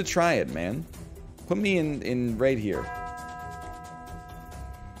willing to try it, man. Put me in right here.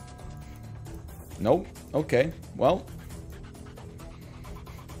 Nope. Okay. Well.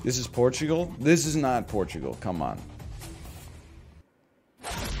 This is Portugal? This is not Portugal. Come on.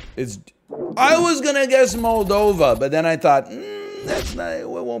 I was gonna guess Moldova, but then I thought, that's not, it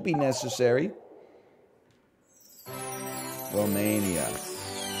won't be necessary. Romania.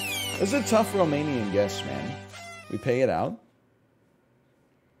 It's a tough Romanian guess, man. We pay it out.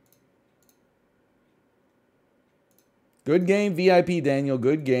 Good game, VIP Daniel.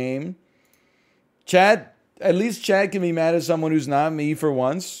 Good game. Chat. At least Chad can be mad at someone who's not me for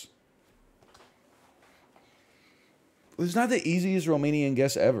once. It's not the easiest Romanian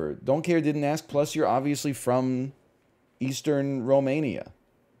guess ever. Don't care, didn't ask. Plus, you're obviously from Eastern Romania.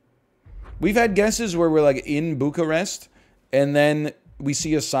 We've had guesses where we're like in Bucharest, and then we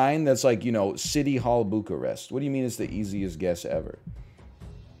see a sign that's like, you know, City Hall Bucharest. What do you mean it's the easiest guess ever?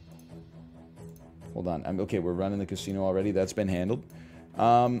 Hold on. Okay, we're running the casino already. That's been handled.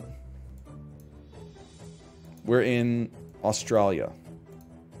 We're in Australia.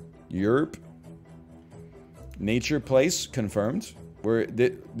 Europe. Nature place, confirmed.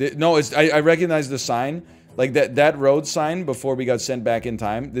 I recognize the sign. Like that road sign before we got sent back in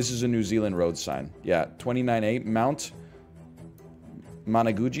time. This is a New Zealand road sign. Yeah, 29A, Mount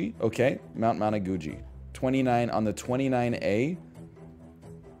Managuji. Okay, Mount Managuji. 29 on the 29A.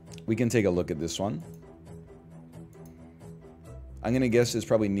 We can take a look at this one. I'm going to guess it's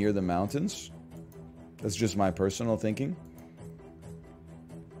probably near the mountains. That's just my personal thinking.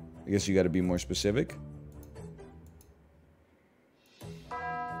 I guess you got to be more specific.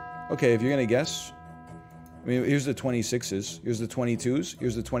 Okay, if you're going to guess. I mean, here's the 26s. Here's the 22s.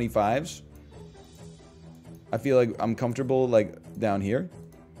 Here's the 25s. I feel like I'm comfortable, like, down here.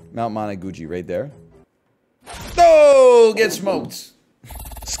 Mount Managuji, right there. Oh! Get smoked!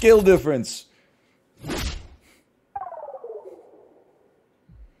 Skill difference.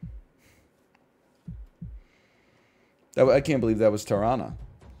 I can't believe that was Tirana.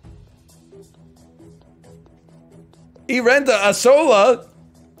 Irenta Asola?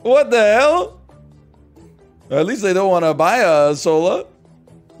 What the hell? At least they don't want to buy a Sola.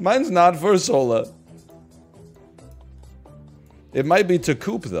 Mine's not for Sola. It might be to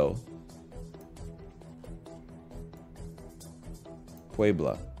Coop, though.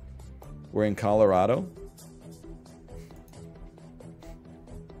 Puebla. We're in Colorado.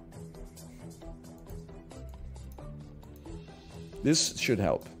 This should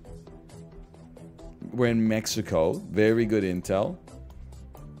help. We're in Mexico. Very good intel.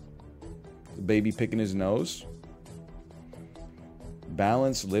 The baby picking his nose.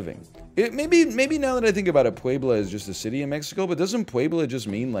 Balanced living. Maybe now that I think about it, Puebla is just a city in Mexico, but doesn't Puebla just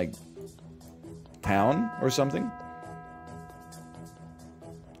mean like town or something?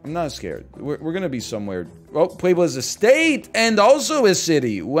 I'm not scared. We're gonna be somewhere. Oh, Puebla is a state and also a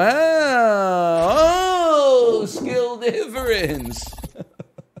city. Wow. Oh, skill difference.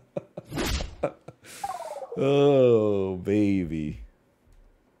 Oh, baby.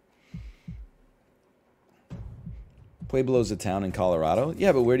 Pueblo's a town in Colorado?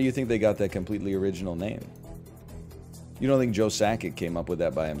 Yeah, but where do you think they got that completely original name? You don't think Joe Sakic came up with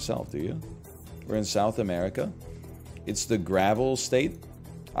that by himself, do you? We're in South America. It's the gravel state.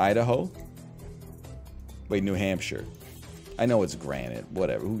 Idaho. Wait, New Hampshire. I know it's granite.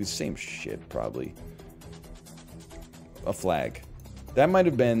 Whatever. Same shit, probably. A flag. That might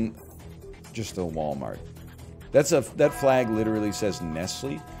have been just a Walmart. That flag literally says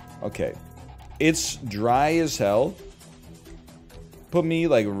Nestle. Okay. It's dry as hell. Put me,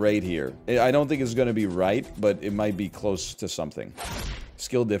 like, right here. I don't think it's going to be right, but it might be close to something.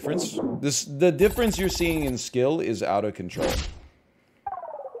 Skill difference. The difference you're seeing in skill is out of control.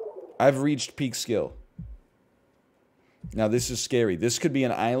 I've reached peak skill. Now, this is scary. This could be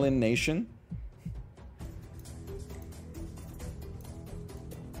an island nation.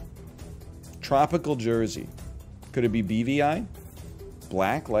 Tropical jersey. Could it be BVI?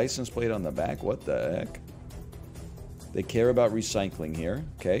 Black license plate on the back? What the heck? They care about recycling here.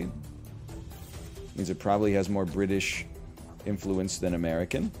 Okay. Means it probably has more British influence than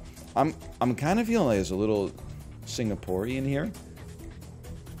American. I'm kind of feeling like there's a little Singaporean here.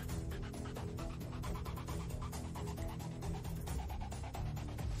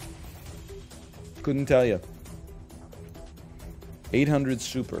 Couldn't tell you. 800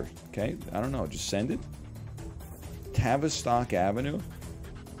 super. Okay, I don't know. Just send it. Tavistock Avenue.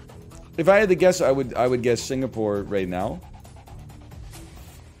 If I had to guess, I would guess Singapore right now.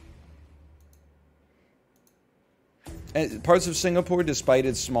 And parts of Singapore, despite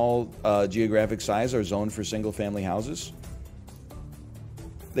its small geographic size, are zoned for single-family houses.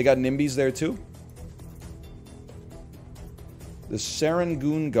 They got NIMBYs there too. The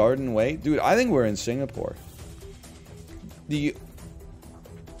Serangoon Garden Way. Dude, I think we're in Singapore.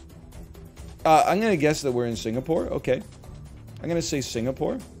 I'm going to guess that we're in Singapore. Okay. I'm going to say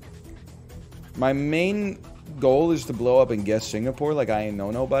Singapore. My main goal is to blow up and guess Singapore like I ain't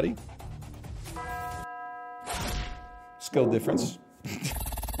know nobody. Skill difference.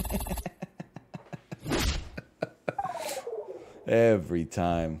 Every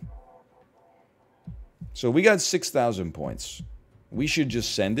time. So we got 6,000 points. We should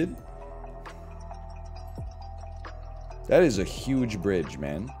just send it. That is a huge bridge,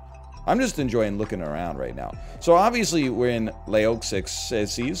 man. I'm just enjoying looking around right now. So obviously we're in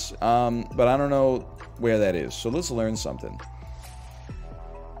Laoxis, but I don't know where that is. So let's learn something.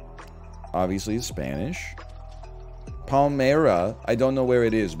 Obviously it's Spanish. Palmera, I don't know where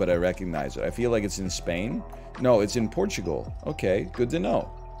it is, but I recognize it. I feel like it's in Spain. No, it's in Portugal. Okay, good to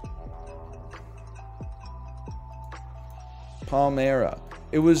know. Palmera.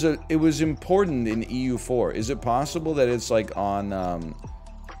 It was important in EU4. Is it possible that it's like on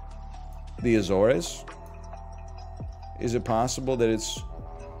the Azores? Is it possible that it's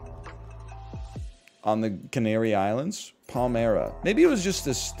on the Canary Islands? Palmera. Maybe it was just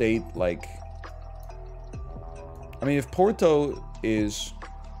a state like... I mean, if Porto is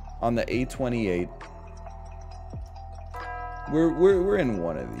on the A28, we're in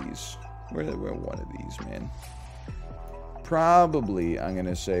one of these. We're one of these, man. Probably, I'm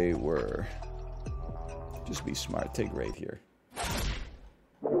gonna say we're... Just be smart. Take right here.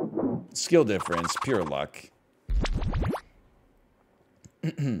 Skill difference, pure luck.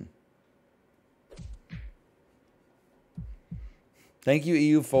 Thank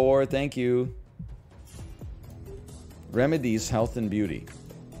you, EU4. Thank you. Remedies, health and beauty.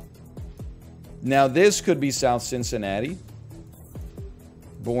 Now this could be South Cincinnati.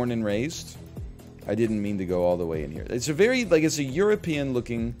 Born and raised. I didn't mean to go all the way in here. It's a very, like, it's a European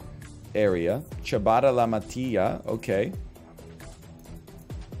looking area. Ciabatta la Mattia. Okay.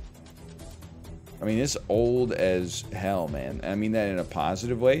 I mean, it's old as hell, man. I mean that in a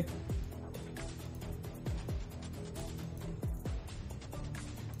positive way.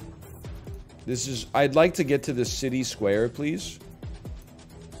 This is... I'd like to get to the city square, please.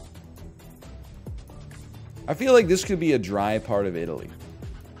 I feel like this could be a dry part of Italy.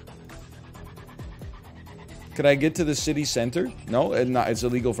 Could I get to the city center? No, it's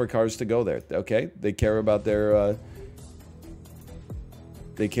illegal for cars to go there. Okay, they care about their...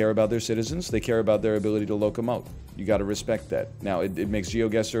 They care about their citizens. They care about their ability to locomote. You got to respect that. Now, it makes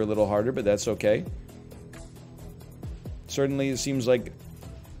GeoGuessr a little harder, but that's okay. Certainly, it seems like...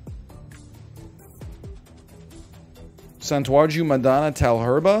 Santuarju Madonna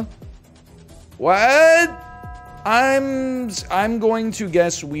Talherba? What? I'm going to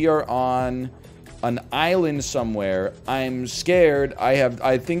guess we are on an island somewhere. I'm scared.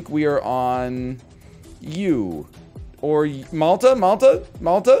 I think we are on you. Or Malta? Malta?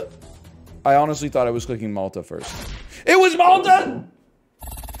 Malta? I honestly thought I was clicking Malta first. It was Malta!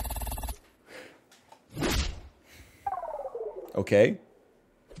 Okay.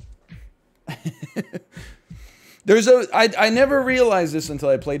 There's a... I never realized this until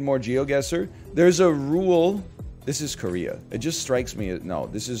I played more GeoGuessr. There's a rule... This is Korea. It just strikes me... No,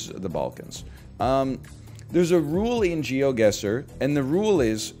 this is the Balkans. There's a rule in GeoGuessr, and the rule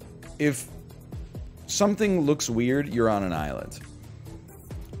is... If something looks weird, you're on an island.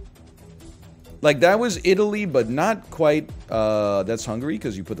 Like, that was Italy, but not quite. That's Hungary,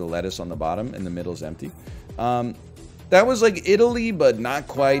 because you put the lettuce on the bottom and the middle's empty. That was like Italy, but not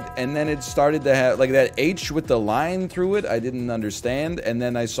quite. And then it started to have, like, that H with the line through it, I didn't understand. And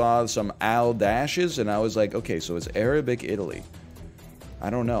then I saw some al dashes, and I was like, okay, so it's Arabic Italy. I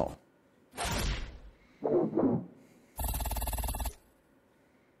don't know.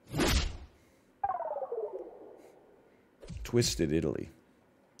 Twisted Italy.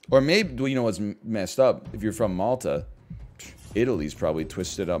 Or maybe, you know what's messed up? If you're from Malta, Italy's probably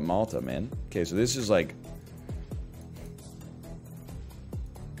twisted up Malta, man. Okay, so this is like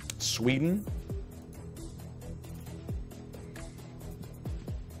Sweden.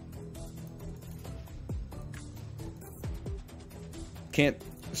 Can't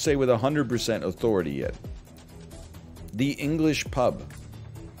say with 100% authority yet. The English pub.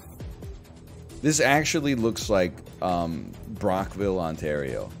 This actually looks like Brockville,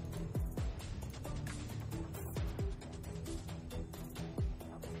 Ontario.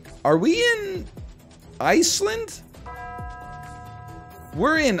 Are we in Iceland?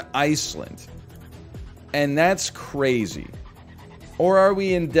 We're in Iceland. And that's crazy. Or are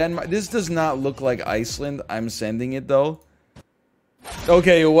we in Denmark? This does not look like Iceland. I'm sending it though.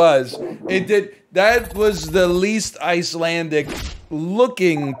 Okay, it was. It did. That was the least Icelandic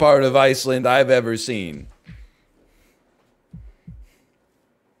looking part of Iceland I've ever seen.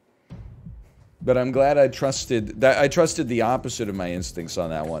 But I'm glad I trusted that. I trusted the opposite of my instincts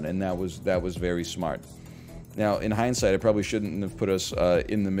on that one, and that was very smart. Now, in hindsight, I probably shouldn't have put us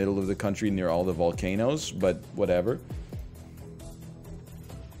in the middle of the country near all the volcanoes, but whatever.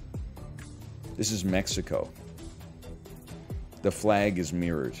 This is Mexico. The flag is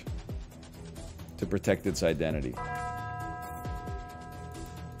mirrored to protect its identity.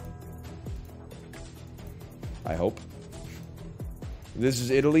 I hope. If this is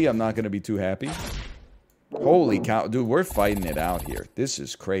Italy, I'm not going to be too happy. Holy cow. Dude, we're fighting it out here. This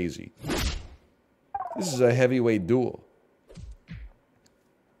is crazy. This is a heavyweight duel.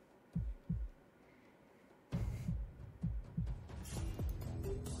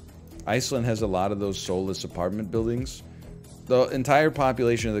 Iceland has a lot of those soulless apartment buildings. The entire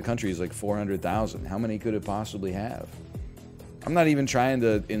population of the country is like 400,000. How many could it possibly have? I'm not even trying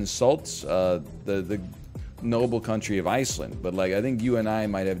to insult the noble country of Iceland, but like I think you and I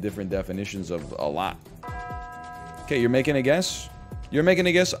might have different definitions of a lot. Okay, you're making a guess? You're making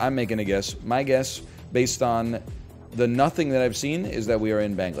a guess? I'm making a guess. My guess, based on the nothing that I've seen, is that we are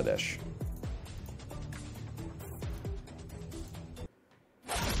in Bangladesh.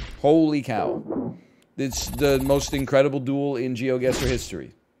 Holy cow. It's the most incredible duel in GeoGuessr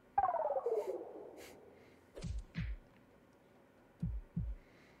history.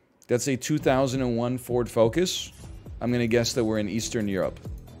 That's a 2001 Ford Focus. I'm going to guess that we're in Eastern Europe.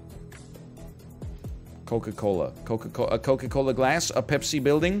 Coca-Cola. A Coca-Cola glass? A Pepsi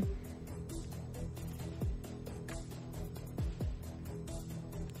building?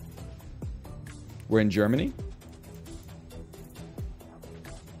 We're in Germany?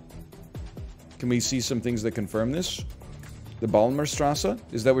 Can we see some things that confirm this? The Ballmerstrasse?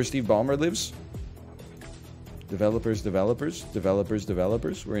 Is that where Steve Ballmer lives? Developers.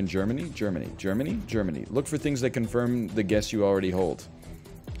 We're in Germany. Look for things that confirm the guess you already hold.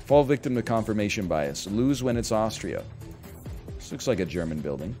 Fall victim to confirmation bias. Lose when it's Austria. This looks like a German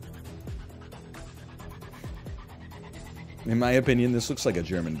building. In my opinion, this looks like a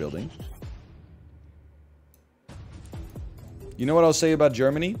German building. You know what I'll say about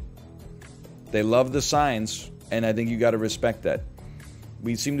Germany? They love the signs, and I think you got to respect that.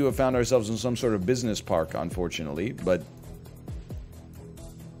 We seem to have found ourselves in some sort of business park, unfortunately, but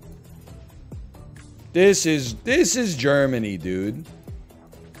this is Germany, dude.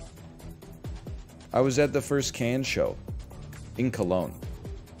 I was at the first Cannes show in Cologne.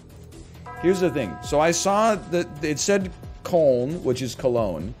 Here's the thing. So I saw that it said Köln, which is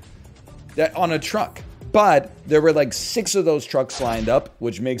Cologne, that on a truck. But there were like 6 of those trucks lined up,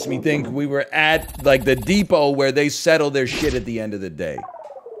 which makes me think we were at like the depot where they settle their shit at the end of the day.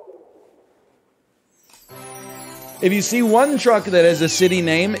 If you see one truck that has a city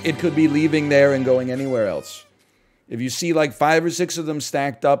name, it could be leaving there and going anywhere else. If you see like 5 or 6 of them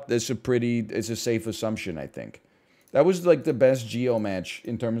stacked up, it's a safe assumption, I think. That was like the best geo match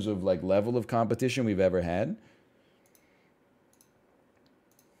in terms of like level of competition we've ever had.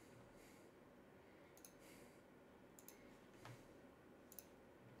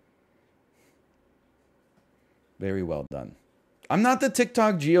 Very well done. I'm not the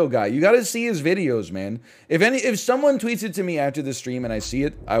TikTok geo guy. You got to see his videos, man. If someone tweets it to me after the stream and I see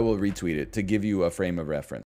it, I will retweet it to give you a frame of reference.